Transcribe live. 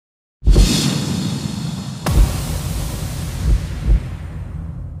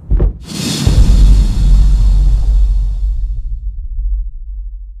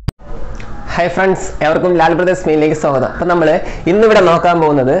Hi friends, everyone Lal Brothers mainly Savada. In the video,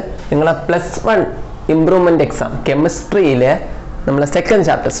 +1 improvement exam chemistry second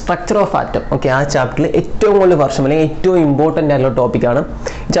chapter structure of atom. Okay, that chapter is very important topic.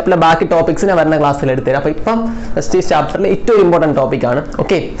 Chapter back topics in a class. This chapter is very important topic.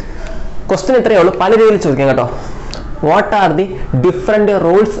 Okay, question is what are the different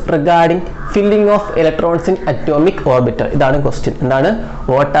rules regarding filling of electrons in atomic orbital? This is the question.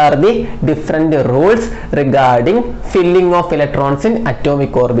 What are the different rules regarding filling of electrons in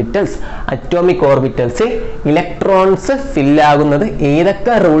atomic orbitals? Atomic orbitals electrons fill ആകുന്നത്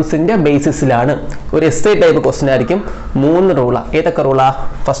ഏതൊക്കെ റൂൾസിന്റെ ബേസിസിലാണ്? ഒരു essay type question ആയിരിക്കും. മൂന്ന് റൂളാ. ഏതൊക്കെ റൂളാ?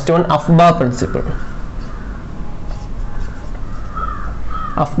 First one അഫ്ബാ principle.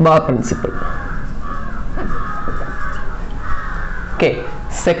 അഫ്ബാ principle. Okay,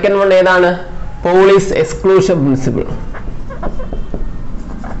 second one ഏതാണ്? Pauli's exclusion principle.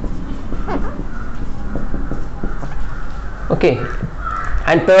 Okay,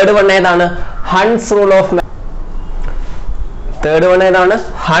 and third one ഏതാണ്? Hund's rule of third one ഏതാണ്?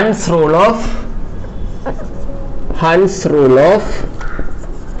 Hund's rule of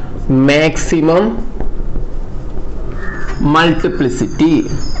maximum multiplicity.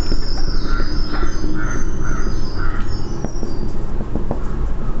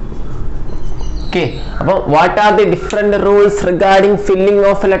 Okay, what are the different rules regarding filling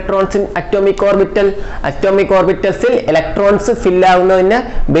of electrons in atomic orbital? Atomic orbitals electrons fill ആവുന്നതിന്റെ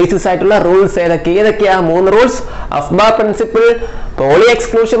basis ആയിട്ടുള്ള rules ഏതൊക്കെയാ? മൂന്ന് rules: അഫ്ബാ principle, Pauli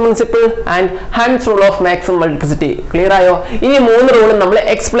exclusion principle and Hund's rule of maximum multiplicity. Clear ആയോ? ഈ മൂന്ന് റൂളും നമ്മൾ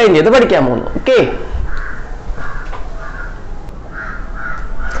explain ചെയ്ത് പഠിക്കാൻ പോകുന്നു. Okay,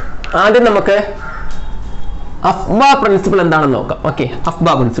 ആദ്യം നമുക്ക് അഫ്ബാ principle എന്താണെന്ന് നോക്കാം. Okay,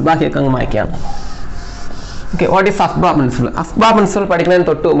 അഫ്ബാ principle ബാക്കിയൊക്കെ അങ്ങ് മായ്ക്കാം. Okay, what is അഫ്ബാ principle? അഫ്ബാ principle പഠിക്കുന്നതിന്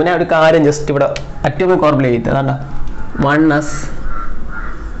തൊട്ട് മുന്നേ ഒരു കാര്യം ജസ്റ്റ് ഇവിടെ അറ്റോമിക് ഓർബിറ്റൽ എഴുതി. അതാണ്ട 1s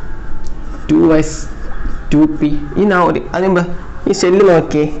 2s 2p. ഈ അതിന് ഈ ഷെല്ല്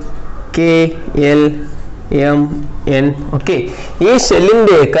നോക്കിയേ, k l m n. Okay, ഈ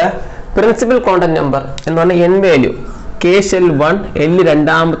ഷെല്ലിൻ്റെയൊക്കെ പ്രിൻസിപ്പൽ കോണ്ടന്റ് നമ്പർ എന്ന് പറഞ്ഞാൽ n value. K shell 1, L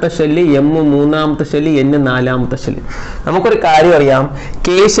രണ്ടാമത്തെ ഷെല്ല്, M മൂന്നാമത്തെ ഷെല്ല്, N നാലാമത്തെ ഷെല്ല്. നമുക്കൊരു കാര്യം അറിയാം, K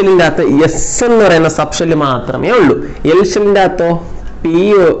ഷെല്ലിൻ്റെ അകത്ത് S എന്ന് പറയുന്ന സബ് ഷെല്ല് മാത്രമേ ഉള്ളൂ. L ഷെല്ലിൻ്റെ അകത്തോ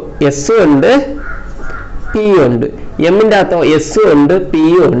S ഉണ്ട്, P ഉണ്ട്. എമ്മിൻ്റെ അകത്തോ S ഉണ്ട്, P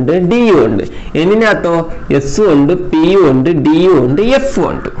ഉണ്ട്, D ഉണ്ട്. എന്നിൻ്റെ അകത്തോ S ഉണ്ട്, P ഉണ്ട്, D ഉണ്ട്, F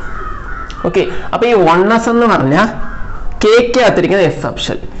ഉണ്ട്. ഓക്കെ, അപ്പൊ ഈ 1s എന്ന് പറഞ്ഞാൽ K അകത്തിരിക്കുന്ന S sub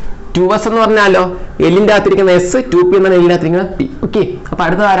shell. 2s എന്ന് പറഞ്ഞാലോ എല്ലിൻ്റെ അകത്തിരിക്കുന്ന S, 2p എന്നാണ് എല്ലിൻ്റെ അകത്തിരിക്കുന്ന P. ഓക്കെ, അപ്പൊ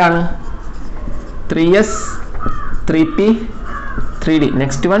അടുത്തത് ആരാണ്? 3s 3p 3d.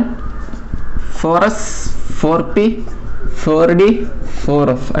 Next one 4s 4p 4d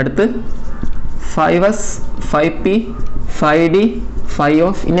 4f. അടുത്ത് 5s 5p 5d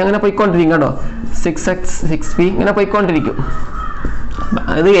 5f. ഇനി അങ്ങനെ പോയിക്കൊണ്ടിരിക്കും കേട്ടോ. 6x 6p ഇങ്ങനെ പോയിക്കൊണ്ടിരിക്കും.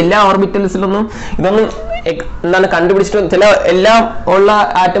 അത് എല്ലാ ഓർബിറ്റൽസിലൊന്നും ഇതൊന്നും എന്താണ് കണ്ടുപിടിച്ചിട്ട് ചില എല്ലാം ഉള്ള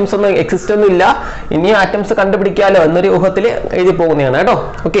ആറ്റംസ് ഒന്നും എക്സിസ്റ്റ് ഒന്നും ഇല്ല. ഇനിയും ആറ്റംസ് കണ്ടുപിടിക്കാലോ എന്നൊരു ഊഹത്തിൽ എഴുതി പോകുന്നതാണ് കേട്ടോ.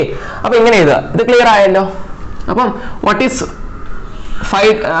 ഓക്കെ, അപ്പൊ ഇങ്ങനെ എഴുതുക. ഇത് ക്ലിയർ ആയല്ലോ. അപ്പം വാട്ട് ഈസ്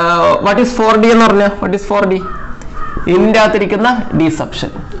 4d എന്ന് പറഞ്ഞാൽ വാട്ട് ഈസ് 4d? ഇതിൻ്റെ അകത്തിരിക്കുന്ന ഡി സബ്ഷൻ.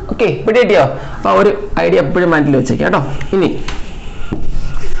 ഓക്കെ, ഇവിടെ കിട്ടിയോ? അപ്പൊ ഒരു ഐഡിയ എപ്പോഴും മനസ്സിൽ വെച്ചേക്കാം കേട്ടോ. ഇനി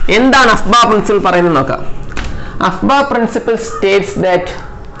എന്താണ് അഫ്ബാ പ്രിൻസിപ്പിൾ പറയുന്നത് നോക്കാം. Afba principle states that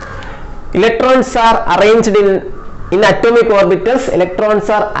electrons are arranged in atomic orbitals. Electrons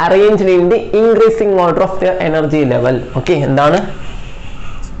are arranged in the increasing order of their energy level. Okay, endana?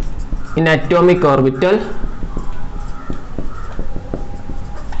 In atomic orbital,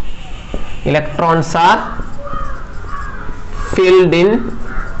 electrons are filled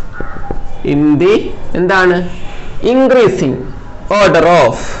in the endana? Increasing order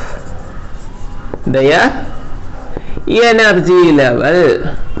of their energy level,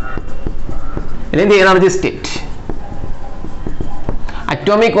 in the energy state.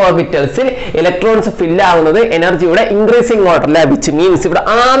 Atomic orbitals electrons fill ആവുന്നത് എനർജിയുടെ increasing ഓർഡറിൽ, which means ഇവിടെ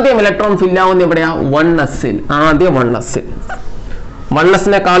ആദ്യം electron ഫിൽ ആവുന്നത് എവിടെയാ? 1s. ആദ്യം 1s.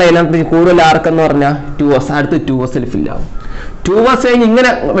 1s-നേക്കാൾ energy കൂടുതൽ ആർക്കെന്ന് പറഞ്ഞാൽ 2s. അടുത്ത് 2s ഫിൽ ആവും. 2s കഴിഞ്ഞ്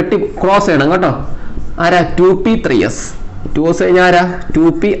ഇങ്ങനെ വെട്ടി ക്രോസ് ചെയ്യണം കേട്ടോ. ആരാ? 2p 3s. 2s കഴിഞ്ഞ ആരാ?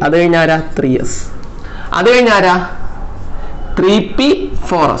 2p. അത് കഴിഞ്ഞ ആരാ? 3s. അത് കഴിഞ്ഞ ആരാ? 3p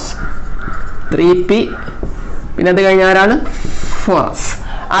 4s. 3p പിന്നെ അത് കഴിഞ്ഞ ആരാണ്? 4s.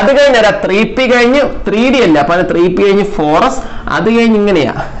 അത് കഴിഞ്ഞാൽ 3p കഴിഞ്ഞ് 3d അല്ല, അപ്പൊ 3p കഴിഞ്ഞ് 4s. അത് കഴിഞ്ഞ്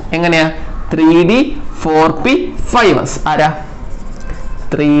എങ്ങനെയാ 3d 4p 5s. ആരാ?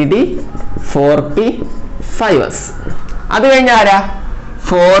 3d 4p 5s. അത് കഴിഞ്ഞ ആരാ?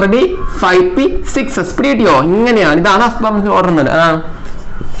 4d 5p 6s പിടിയോ ഇങ്ങനെയാണ് ഇതാണ് അഫ്ബാ ഓർഡർ എന്നത് അതാണ്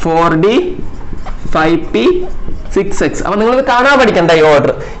 4d 5p 6x അപ്പൊ നിങ്ങൾ കാണാൻ പഠിക്കണ്ട ഈ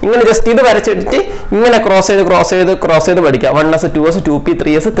ഓർഡർ ഇങ്ങനെ ജസ്റ്റ് ഇത് വരച്ചിട്ട് ഇങ്ങനെ ക്രോസ് ചെയ്ത് പഠിക്കാം 1s 2s 2p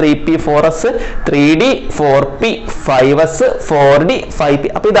 3s 3p 4s 3d 4p 5s 4d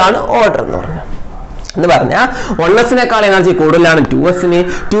 5p അപ്പൊ ഇതാണ് ഓർഡർ എന്ന് പറഞ്ഞാൽ എന്ന് പറഞ്ഞാൽ 1s എനർജി കൂടുതലാണ് 2s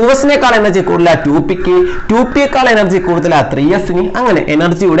എനർജി കൂടുതലാണ് 2pക്ക് 2pയേക്കാൾ എനർജി കൂടുതലാണ് 3s അങ്ങനെ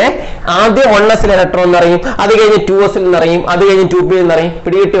എനർജിയുടെ ആദ്യം 1s ഇലക്ട്രോൺ നിറയും അത് കഴിഞ്ഞ് 2s നിറയും അത് കഴിഞ്ഞ് 2p നിറയും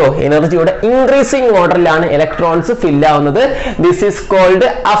പിടികിട്ടോ എനർജിയുടെ ഇൻക്രീസിംഗ് ഓർഡറിലാണ് ഇലക്ട്രോൺസ് ഫിൽ ആവുന്നത് this is called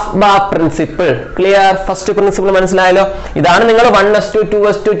അഫ്ബാ principle clear first principle മനസ്സിലായല്ലോ ഇതാണ് നിങ്ങൾ 1s2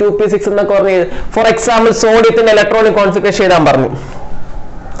 2s2 2p6 എന്നൊക്കെ പറഞ്ഞത് ഫോർ എക്സാമ്പിൾ സോഡിയത്തിന്റെ ഇലക്ട്രോണിക് കോൺഫിഗറേഷൻ എഴുതാൻ പറഞ്ഞു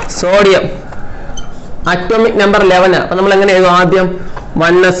സോഡിയം atomic number 11 അപ്പോൾ നമ്മൾ എങ്ങനെ എഴുതും ആദ്യം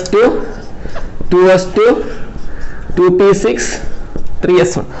 1s2 2s2 2p6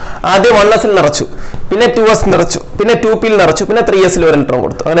 3s1 ആദ്യം 1s ൽ നിറച്ചു പിന്നെ 2s നിറച്ചു പിന്നെ 2p ൽ നിറച്ചു പിന്നെ 3s ൽ ഒരു ഇലക്ട്രോൺ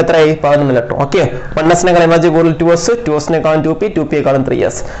കൊടുത്തു അങ്ങനെ എത്രയായി 11 ഇലക്ട്രോൺ ഓക്കേ 1s നേക്കാൾ എനർജി കൂടുതൽ 2s നേക്കാൾ 2p 2p നേക്കാൾ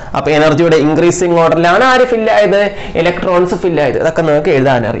 3s അപ്പോൾ എനർജിയുടെ ഇൻക്രീസിംഗ് ഓർഡറിലാണ് ആര് ഫിൽ ആയത് ഇലക്ട്രോൺസ് ഫിൽ ആയത് ഇതൊക്കെ നിങ്ങൾക്ക്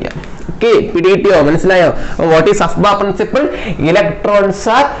എഴുതാൻ അറിയാം Okay, PDTO, മനസ്സിലായോ? What is Afba principle? Electrons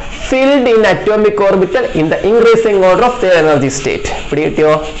are filled in atomic orbital in the increasing order of their energy state.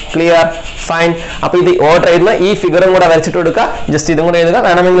 PDTO, clear, fine. അപ്പോൾ ഇത് ഓർഡർ ചെയ്യുന്ന ഈ ഫിഗറും കൂടെ വരച്ചിട്ട് കൊടുക്കുക ജസ്റ്റ് ഇതും കൂടെ എഴുതുക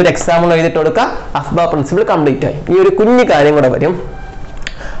വേണമെങ്കിൽ ഒരു എക്സാമ്പിൾ എഴുതിയിട്ട് കൊടുക്കുക അഫ്ബാ പ്രിൻസിപ്പിൾ കംപ്ലീറ്റ് ആയി ഈ ഒരു കുഞ്ഞു കാര്യം കൂടെ വരും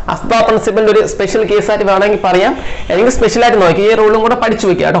അഫ്ബാ പ്രിൻസിപ്പിളിന്റെ ഒരു സ്പെഷ്യൽ കേസായിട്ട് വേണമെങ്കിൽ പറയാം അല്ലെങ്കിൽ സ്പെഷ്യൽ ആയിട്ട് നോക്കി ഈ റൂളും കൂടെ പഠിച്ചു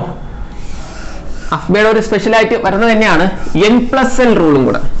വെക്കുക കേട്ടോ അഫ്ബയുടെ ഒരു സ്പെഷ്യൽ ആയിട്ട് വരുന്നത് തന്നെയാണ് n+l റൂളും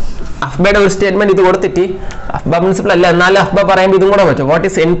കൂടെ അഫ്ബയുടെ ഒരു സ്റ്റേറ്റ്മെന്റ് ഇത് കൊടുത്തിട്ട് അഫ്ബ പ്രിൻസിപ്പിൾ അല്ല എന്നാലും അഫ്ബ പറയുമ്പോൾ ഇതും കൂടെ പറ്റും വാട്ട്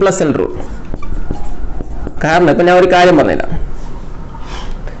ഈസ് n+l റൂൾ കാരണം ഇപ്പൊ ഞാൻ ഒരു കാര്യം പറഞ്ഞില്ല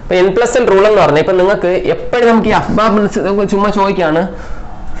ഇപ്പൊ n+l റൂൾ എന്ന് പറഞ്ഞാൽ ഇപ്പൊ നിങ്ങൾക്ക് എപ്പോഴും നമുക്ക് ഈ അഫ്ബ പ്രിൻസിപ്പിൾ ചുമ്മാ ചോദിക്കാണ്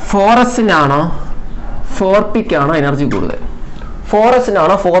 4s-നാണോ 4p-ക്കാണോ എനർജി കൂടുതൽ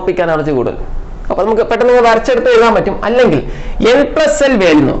 4s-നാണോ 4p-ക്കാണോ എനർജി കൂടുതൽ അപ്പൊ നമുക്ക് പെട്ടെന്ന് വരച്ചെടുത്ത് എഴുതാൻ പറ്റും അല്ലെങ്കിൽ n+l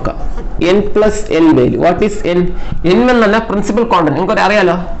വാല്യൂ നോക്കാം n+l value what is n എന്നല്ല പ്രിൻസിപ്പൽ കോണ്ടന്റ് നിങ്ങൾക്ക്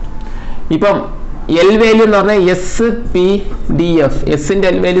അറിയാലോ ഇപ്പം എൽ വാല്യൂ എന്ന് പറഞ്ഞാൽ എസ് പി ഡി എഫ് എസിന്റെ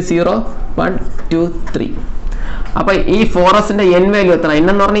എൽ വാല്യൂ 0 1 2 3 അപ്പൊ ഈ 4s-ന്റെ n വാല്യൂ എത്ര n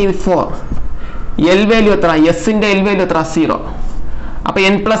എന്ന് പറഞ്ഞാൽ ഈ 4 എൽ വാല്യൂ എത്ര എസിന്റെ എൽ വാല്യൂ എത്ര 0 അപ്പൊ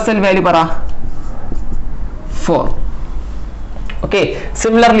n+l വാല്യൂ പറ 4 okay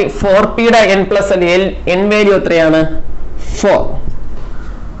similarly 4p-യുടെ n+l n value എത്രയാണ് 4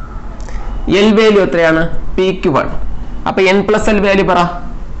 എൽ വാല്യൂ എത്രയാണ് p-ക്ക് 1 അപ്പൊ n+l വാല്യൂ പറ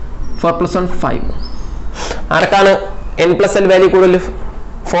 4 + 1 5 ആർക്കാണ് n+l വാല്യൂ കൂടുതൽ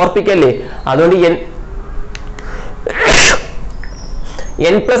 4p-ക്ക് അല്ലേ അതുകൊണ്ട്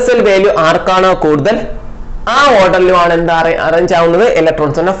n+l വാല്യൂ ആർക്കാണോ കൂടുതൽ ആ ഓർഡറിലുമാണ് എന്താ അറേഞ്ച് ആവുന്നത്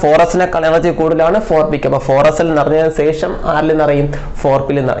ഇലക്ട്രോൺസ് 4s-നേക്കാൾ എനർജി കൂടുതലാണ് 4p-ക്ക് അപ്പൊ 4s-ൽ നിറഞ്ഞതിന് ശേഷം ആരിൽ നിറയും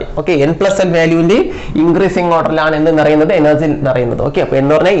 4p-ൽ നിറയും ഓക്കെ n+l വാല്യൂവിന്റെ ഇൻക്രീസിംഗ് ഓർഡറിലാണ് എന്ത് നിറയുന്നത് എനർജി നിറയുന്നത് ഓക്കെ അപ്പൊ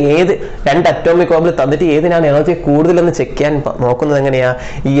എന്ന് പറഞ്ഞാൽ ഏത് രണ്ട് അറ്റോമിക് ഓർബിൽ തന്നിട്ട് ഏതിനാണ് എനർജി കൂടുതലെന്ന് ചെക്ക് ചെയ്യാൻ നോക്കുന്നത് എങ്ങനെയാ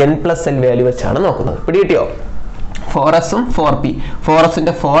ഈ n+l വാല്യൂ വെച്ചാണ് നോക്കുന്നത് പിടികിട്ടിയോ 4s-ഉം 4p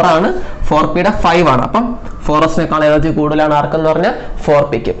 4s-ന്റെ 4 ആണ് 4p-യുടെ 5 ആണ് അപ്പം 4s-നേക്കാൾ എനർജി കൂടുതലാണ് ആർക്കെന്ന് പറഞ്ഞാൽ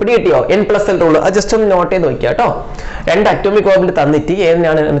 4p-ക്ക് പിടികിട്ടിയോ n+l റൂൾ അത് ജസ്റ്റ് ഒന്ന് നോട്ട് ചെയ്ത് വെക്കുക കേട്ടോ രണ്ട് അറ്റോമിക് ഓർബിൽ തന്നിട്ട്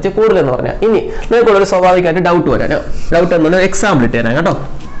ഏതിനാണ് എനർജി കൂടുതൽ എന്ന് പറഞ്ഞാൽ ഇനി നിങ്ങൾക്ക് ഒരു സ്വാഭാവികമായിട്ട് ഡൗട്ട് വരാനോ ഡൗട്ട് എന്നൊരു എക്സാമ്പിൾ ഇട്ട് തരാം കേട്ടോ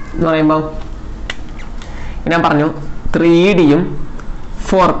എന്ന് പറയുമ്പോൾ ഞാൻ പറഞ്ഞു 3d-യും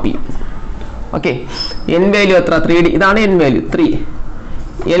 4p-യും ഓക്കെ n വാല്യൂ എത്ര 3d ഇതാണ് n വാല്യൂ 3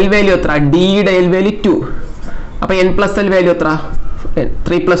 l വാല്യൂ എത്ര d-യുടെ l വാല്യൂ 2 അപ്പൊ n+l വാല്യൂ എത്ര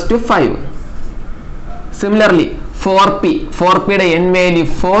 3 + 2 5 similarly 4p-യുടെ n value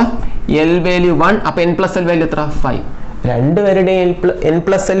 4 l value 1 അപ്പൊ n+l വാല്യൂ എത്ര 5 രണ്ടുപേരുടെയും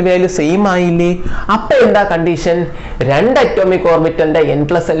n+l വാല്യൂ സെയിം ആയില്ലേ അപ്പൊ എന്താ കണ്ടീഷൻ രണ്ട് അറ്റോമിക് ഓർബിറ്റലിന്റെ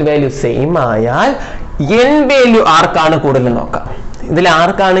n+l വാല്യൂ സെയിം ആയാൽ n വാല്യൂ ആർക്കാണ് കൂടുതൽ നോക്കാം ഇതിൽ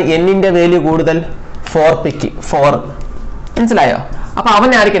ആർക്കാണ് n-ന്റെ വാല്യൂ കൂടുതൽ 4p-ക്ക് 4 മനസ്സിലായോ അപ്പൊ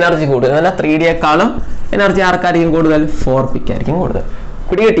അവനായിരിക്കും എനർജി കൂടുതൽ എന്നാൽ 3d-യേക്കാളും എനർജി ആർക്കായിരിക്കും കൂടുതൽ 4p-ക്ക് ആയിരിക്കും കൂടുതൽ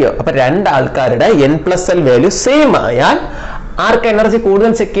പിടികിട്ടിയോ അപ്പൊ രണ്ടാൾക്കാരുടെ n+l വാല്യൂ സെയിം ആയാൽ ആർക്ക് എനർജി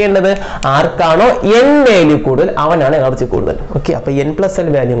കൂടുതൽ ചെക്ക് ചെയ്യേണ്ടത് ആർക്കാണോ n വാല്യൂ കൂടുതൽ അവനാണ് എനർജി കൂടുതൽ ഓക്കെ അപ്പൊ n+l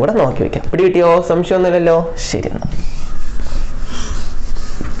വാല്യൂ കൂടെ നോക്കി വെക്കാം പിടികിട്ടിയോ സംശയമൊന്നുമില്ലല്ലോ ശരി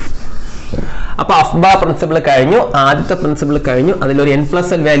അപ്പൊ അഫ്ബ പ്രിൻസിപ്പിൾ കഴിഞ്ഞു ആദ്യത്തെ പ്രിൻസിപ്പിൾ കഴിഞ്ഞു അതിലൊരു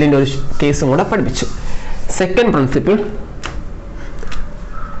n+l വാല്യൂന്റെ ഒരു കേസും കൂടെ പഠിപ്പിച്ചു second principle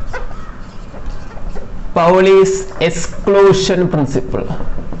Pauli's exclusion principle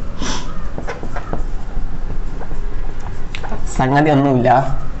സംഗതി ഒന്നുമില്ല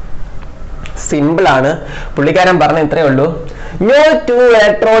സിമ്പിൾ ആണ് പുള്ളിക്കാരൻ പറഞ്ഞ ഇത്രയേ ഉള്ളൂ No two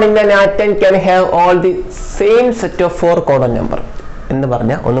electron in an atom can have all the same set of 4 quantum number. എന്ന്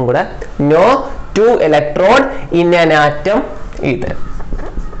പറഞ്ഞാൽ ഒന്നും കൂടെ, no two electron in an atom either.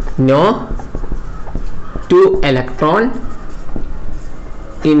 No two electron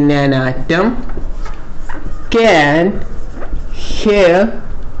in an atom can have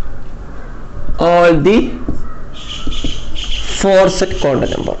all the 4 set quantum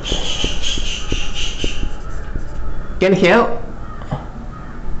number. Can have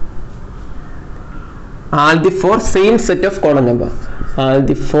all the 4 same set of quantum number. All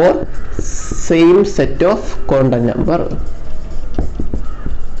the 4 same set of quantum number.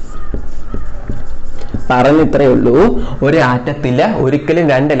 പറഞ്ഞ ഇത്രയേ ഉള്ളൂ. ഒരു ആറ്റത്തില് ഒരിക്കലും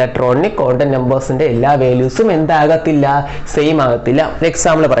 2 ഇലക്ട്രോണിന് quantum നമ്പേഴ്സിന്റെ എല്ലാ വാല്യൂസും എന്താകത്തില്ല, same ആകത്തില്ല. ഒരു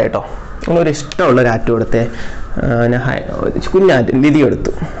example പറയട്ടോ. നിങ്ങളൊരു ഇഷ്ടമുള്ള ഒരു ആറ്റം എടുത്തേ, കുഞ്ഞാറ്റം ലിഥിയം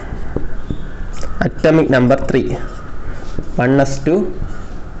എടുത്തു. Atomic number 3 1s2.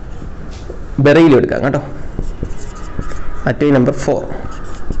 ബെറിയിലും എടുക്കാം കേട്ടോ. Atomic number 4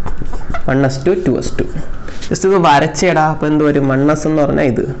 1s2 2s2. Just ഇത് വരച്ചേടാ. അപ്പം എന്ത് വരും? 1s എന്ന് പറഞ്ഞാൽ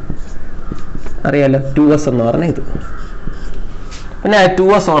ഇത് അറിയാലോ, 2s എന്ന് പറഞ്ഞാൽ ഇത്. പിന്നെ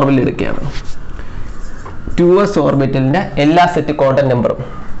 2s ഓർബിറ്റൽ എടുക്കുകയാണ്. 2s ഓർബിറ്റലിന്റെ എല്ലാ സെറ്റ് ക്വാണ്ടം നമ്പറും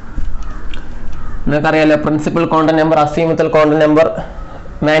നിങ്ങൾക്കറിയാലോ. Principal quantum number, അസീമുത്തൽ quantum number,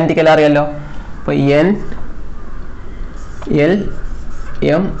 magnetical അറിയാലോ. അപ്പോൾ n l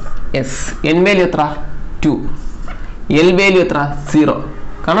m s. n value എത്ര? 2. l വാല്യൂ എത്ര? 0.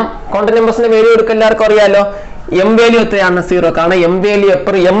 കാരണം ക്വാണ്ടം നമ്പേഴ്സിന്റെ വാല്യൂ എടുക്കുക എല്ലാവർക്കും അറിയാലോ. m വാല്യൂ എത്രയാണ്? 0. കാരണം m വാല്യൂ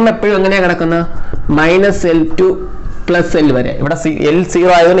എപ്പോഴും എങ്ങനെയാണ് കിടക്കുന്നത്? -L2 + L വരെ. ഇവിടെ l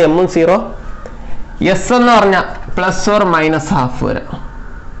 0 ആയതുകൊണ്ട് m 0. s എന്ന് പറഞ്ഞാൽ +or-½ വരെ.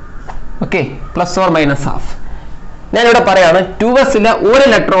 Okay, +or-½. ഞാനിവിടെ പറയാണ് 2sലെ ഒരു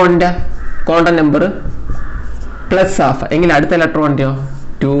ഇലക്ട്രോണിന്റെ ക്വാണ്ടം നമ്പർ +½ എങ്കിൽ അടുത്ത ഇലക്ട്രോണിന്റെയോ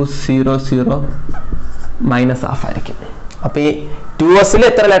 2 0 0 -½ ആയിരിക്കും. അപ്പൊ ഈ 2sൽ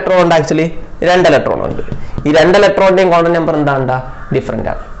എത്ര ഇലക്ട്രോൺ ഉണ്ട്? ആക്ച്വലി 2 ഇലക്ട്രോൺ ഉണ്ട്. ഈ 2 ഇലക്ട്രോണിന്റെയും ക്വാണ്ടം നമ്പർ എന്താണ്ടാ? ഡിഫറെന്റ്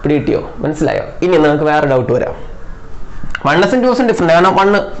ആണ്. പിടികിട്ടിയോ? മനസ്സിലായോ? ഇനി നിങ്ങൾക്ക് വേറെ ഡൗട്ട് വരാം. 1s ഉം 2s ഉം ഡിഫറെന്റ് ആണ്.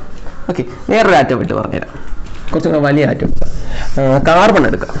 1 ഓക്കെ, വേറൊരു ആറ്റം വിട്ട് പറഞ്ഞുതരാം. കുറച്ചുകൂടെ വലിയ ആറ്റം. കാർബൺ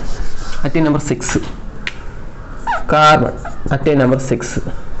എടുക്കാം. Atomic number 6. Carbon atomic number 6.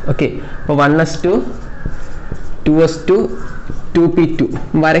 Okay, അപ്പോൾ 1s2 2s2 2p2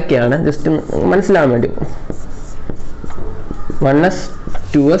 വരയ്ക്കാണ്, ജസ്റ്റ് മനസ്സിലാവാൻ വേണ്ടി. 1s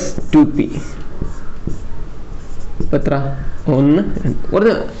 2s 2p. ഇപ്പം എത്ര? 1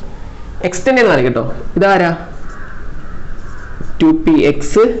 കുറച്ച് എക്സ്റ്റെൻഡ് ചെയ്ത് വരയ്ക്കട്ടോ. ഇതാരാ? 2px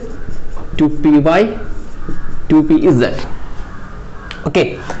 2py 2pz. ഓക്കെ,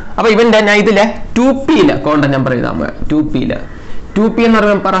 അപ്പൊ ഇവന്റെ ഞാൻ ഇതിലെ 2p ക്വാണ്ടം നമ്പർ എഴുതാൻ പോയാ. 2p എന്ന്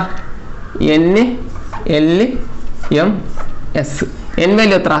പറയുമ്പോൾ പറ n l m s. n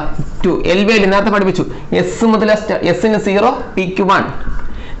value എത്ര? 2. l വാല്യൂ നേരത്തെ പഠിപ്പിച്ചു. s മുതൽ s ന് 0, p ക്ക് 1.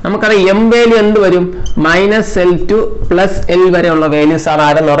 നമുക്കറിയാം m വാല്യൂ എന്ത് വരും? -L2 + L വരെയുള്ള വാല്യൂസ് ആണ്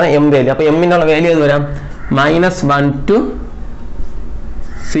ആരെന്ന് പറഞ്ഞാൽ m വാല്യൂ. അപ്പൊ m നുള്ള വാല്യൂ ഏത് വരാം? -1 to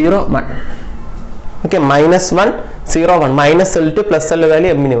 0 1. Okay, -1 0 1. -L2 + L value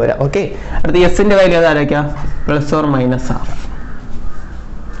m ന് വരാം. ഓക്കെ, അടുത്ത s ന്റെ വാല്യൂ ഏതായിരിക്കാം? +or-½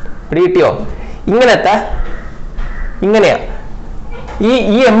 കിട്ടിയോ? ഇങ്ങനെയാ. ഈ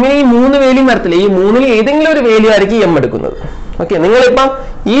m ന് ഈ 3 വാല്യൂ വരത്തില്ല. ഈ 3ൽ ഏതെങ്കിലും ഒരു വാല്യൂ ആയിരിക്കും m എടുക്കുന്നത്. ഓക്കെ, നിങ്ങളിപ്പം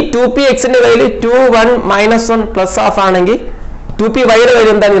ഈ 2px ന്റെ വാല്യൂ 2 1 -1 +½ ആണെങ്കിൽ 2py യുടെ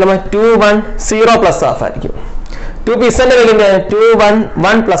വാല്യൂ എന്തായിരിക്കും? 2 1 0 +½ ആയിരിക്കും. 2pz ന്റെ വാല്യൂ 2 1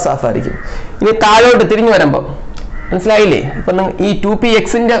 1 +½ ആയിരിക്കും. ഇനി താഴോട്ട് തിരിഞ്ഞു വരുമ്പോൾ മനസ്സിലായില്ലേ? ഇപ്പൊ ഈ 2px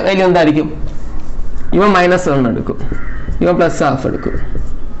ന്റെ വാല്യൂ എന്തായിരിക്കും? ഇവൻ -1 എടുക്കും, ഇവൻ +½ എടുക്കും.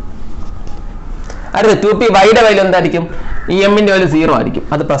 അടുത്ത 2py യുടെ വാല്യൂ എന്തായിരിക്കും? ഈ m ന്റെ വാല്യൂ 0 ആയിരിക്കും,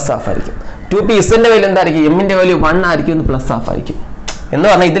 അത് +½ ആയിരിക്കും. 2pz ന്റെ വാല്യൂ എന്തായിരിക്കും? m ന്റെ വാല്യൂ 1 ആയിരിക്കും, ഇത് +½ ആയിരിക്കും. എന്ന്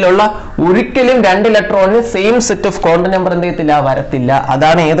പറഞ്ഞാൽ ഇതിലുള്ള ഒരിക്കലും 2 ഇലക്ട്രോണിന് same set of quantum number എന്ത് ചെയ്യത്തില്ല? വരത്തില്ല.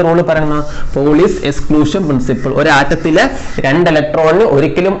 അതാണ് ഏത് റൂള് പറയുന്നത്? Polis exclusion principle. ഒരു ആറ്റത്തില് 2 ഇലക്ട്രോണിന്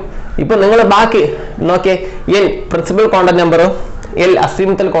ഒരിക്കലും, ഇപ്പൊ നിങ്ങൾ ബാക്കി നോക്കിയേ, n principal quantum number, l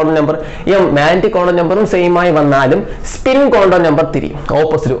അസീമുത്തൽ quantum number, m magnetic quantum നമ്പറും സെയിം ആയി വന്നാലും സ്പിൻ ക്വാണ്ടം നമ്പർ തിരിയും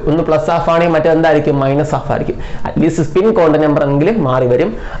ഓപ്പോസിറ്റ്. ഒന്ന് +½ ആണെങ്കിൽ മറ്റെന്തായിരിക്കും? -½ ആയിരിക്കും. അറ്റ്ലീസ്റ്റ് സ്പിൻ ക്വാണ്ടം നമ്പർ എങ്കിലും മാറി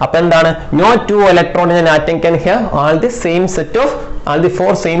വരും. അപ്പൊ എന്താണ്? No 2 electron in an atom can have all the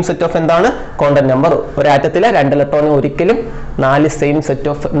 4 same set of എന്താണ്? Quantum number. ഒരു ആറ്റത്തിലെ 2 ഇലക്ട്രോണിന് ഒരിക്കലും 4 സെയിം സെറ്റ്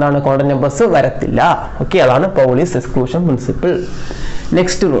ഓഫ് എന്താണ്? ക്വാണ്ടം നമ്പേഴ്സ് വരത്തില്ല. ഓക്കെ, അതാണ് polis exclusion principle.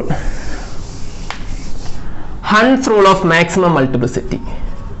 Next rule, Hund's rule of maximum multiplicity.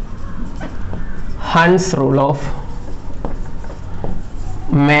 Hund's rule of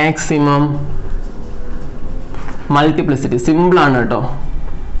maximum multiplicity. Simple ആണ് കേട്ടോ.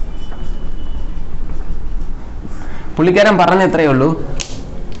 പുള്ളിക്കാരൻ പറഞ്ഞ എത്രയേ ഉള്ളൂ,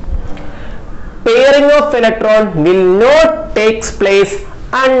 pairing of electron will not takes place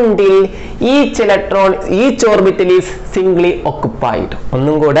until each orbital is singly occupied.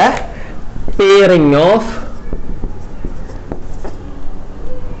 ഒന്നും കൂടെ, pairing of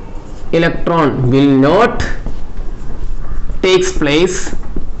electron will not takes place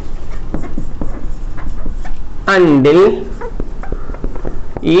until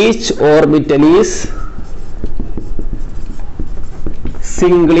each orbital is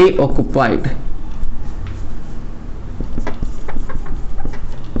singly occupied.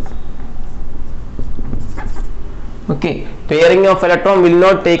 Okay, pairing of electron will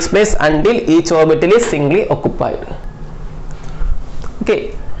not takes place until each orbital is singly occupied. Okay,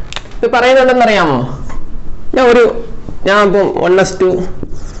 ഇത് പറയുന്നത് എന്താണെന്നറിയാമോ? ഞാൻ ഇപ്പം 1s2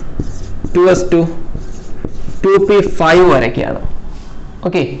 2s2 2p5 വരയ്ക്കുകയാണ്.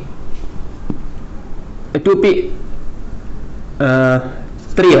 Okay,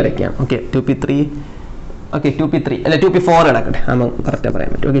 2p3 വരയ്ക്കാം. Okay, 2p3 okay 2p3 അല്ല 2p4 കിടക്കട്ടെ, നമ്മൾ കറക്റ്റാണ്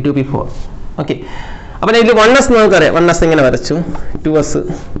പറയാൻ പറ്റും. Okay, 2p4. ഓക്കെ, അപ്പം ഇതിൽ 1s നമുക്കറിയാം. 1s ഇങ്ങനെ വരച്ചു. 2s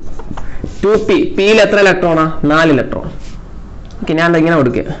 2p, പിയിൽ എത്ര ഇലക്ട്രോണാ? 4 ഇലക്ട്രോൺ. ഓക്കെ, ഞാൻ ഇങ്ങനെ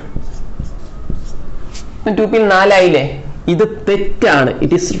കൊടുക്കുക. 2p 4 ആയില്ലേ? ഇത് തെറ്റാണ്.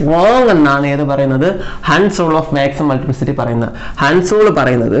 ഇറ്റ് ഈസ് റോങ് എന്നാണ് ഏത് പറയുന്നത്? Hund's rule of maximum multiplicity പറയുന്നത്. ഹൺസ് റൂൾ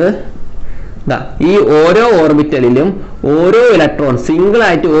പറയുന്നത് ഈ ഓരോ ഓർബിറ്റലിലും ഓരോ ഇലക്ട്രോൺ സിംഗിൾ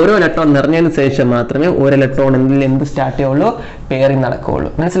ആയിട്ട് ഓരോ ഇലക്ട്രോൺ നിറഞ്ഞതിന് ശേഷം മാത്രമേ ഒരു ഇലക്ട്രോണിൽ എന്ത് സ്റ്റാർട്ട് ചെയ്യുള്ളൂ? പെയറിംഗ് നടക്കുകയുള്ളൂ.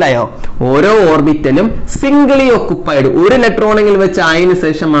 മനസ്സിലായോ? ഓരോ ഓർബിറ്റലും സിംഗിളി ഒക്കുപ്പൈഡ് ഒരു ഇലക്ട്രോണെങ്കിൽ വെച്ച് ആയതിനു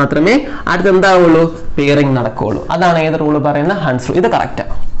ശേഷം മാത്രമേ അടുത്ത് എന്താവുള്ളൂ? പെയറിംഗ് നടക്കുകയുള്ളൂ. അതാണ് ഏത് റൂള് പറയുന്നത്? Hund's rule. ഇത്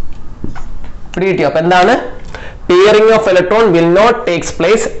കറക്റ്റാണ്. പിടികിട്ടിയോ? അപ്പൊ എന്താണ്? Pairing of electron will not takes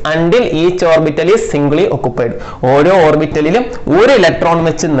place until each orbital is singly occupied. ഓരോ ഓർബിറ്റലിലും ഒരു ഇലക്ട്രോൺ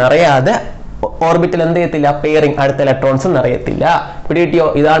വെച്ച് നിറയാതെ ഓർബിറ്റൽ എന്ത് ചെയ്യത്തില്ല? പെയറിംഗ്, അടുത്ത ഇലക്ട്രോൺസ് നിറയത്തില്ല. പിടികിട്ടിയോ?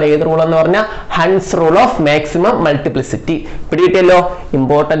 ഇതാണ് ഏത് റൂൾ എന്ന് പറഞ്ഞാൽ Hund's rule of maximum multiplicity. പിടികിട്ടിയല്ലോ?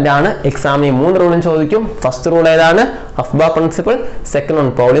 Important ആണ്. എക്സാമിന് 3 റൂളും ചോദിക്കും. ഫസ്റ്റ് റൂൾ ഏതാണ്? അഫ്ബ principle. Second one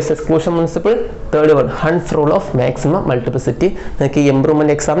പൗലിസ് exclusion principle. Third one Hund's rule of maximum multiplicity. നിങ്ങൾക്ക് ഈ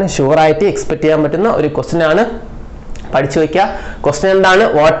ഇംപ്രൂവ്മെന്റ് എക്സാമിന് ഷുവർ ആയിട്ട് എക്സ്പെക്ട് ചെയ്യാൻ പറ്റുന്ന ഒരു ക്വസ്റ്റ്യൻ ആണ്. പഠിച്ചു വെക്കുക. ക്വസ്റ്റ്യൻ എന്താണ്?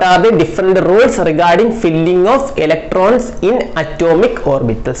 What are the different rules regarding filling of electrons in atomic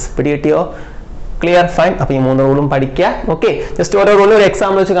orbitals. പിടികിട്ടിയോ? Clear? Fine. അപ്പൊ ഈ 3 റൂളും പഠിക്കുക. ഓക്കെ, ജസ്റ്റ് ഓരോ റൂളും ഒരു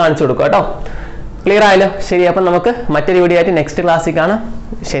എക്സാമ്പിൾ വെച്ച് കാണിച്ചു കൊടുക്കുക കേട്ടോ. ക്ലിയർ ആയല്ലോ? ശരി, അപ്പൊ നമുക്ക് മറ്റൊരു വീഡിയോ ആയിട്ട് നെക്സ്റ്റ് ക്ലാസ്സിൽ കാണാം.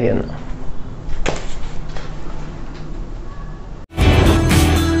 ശരി എന്ന്.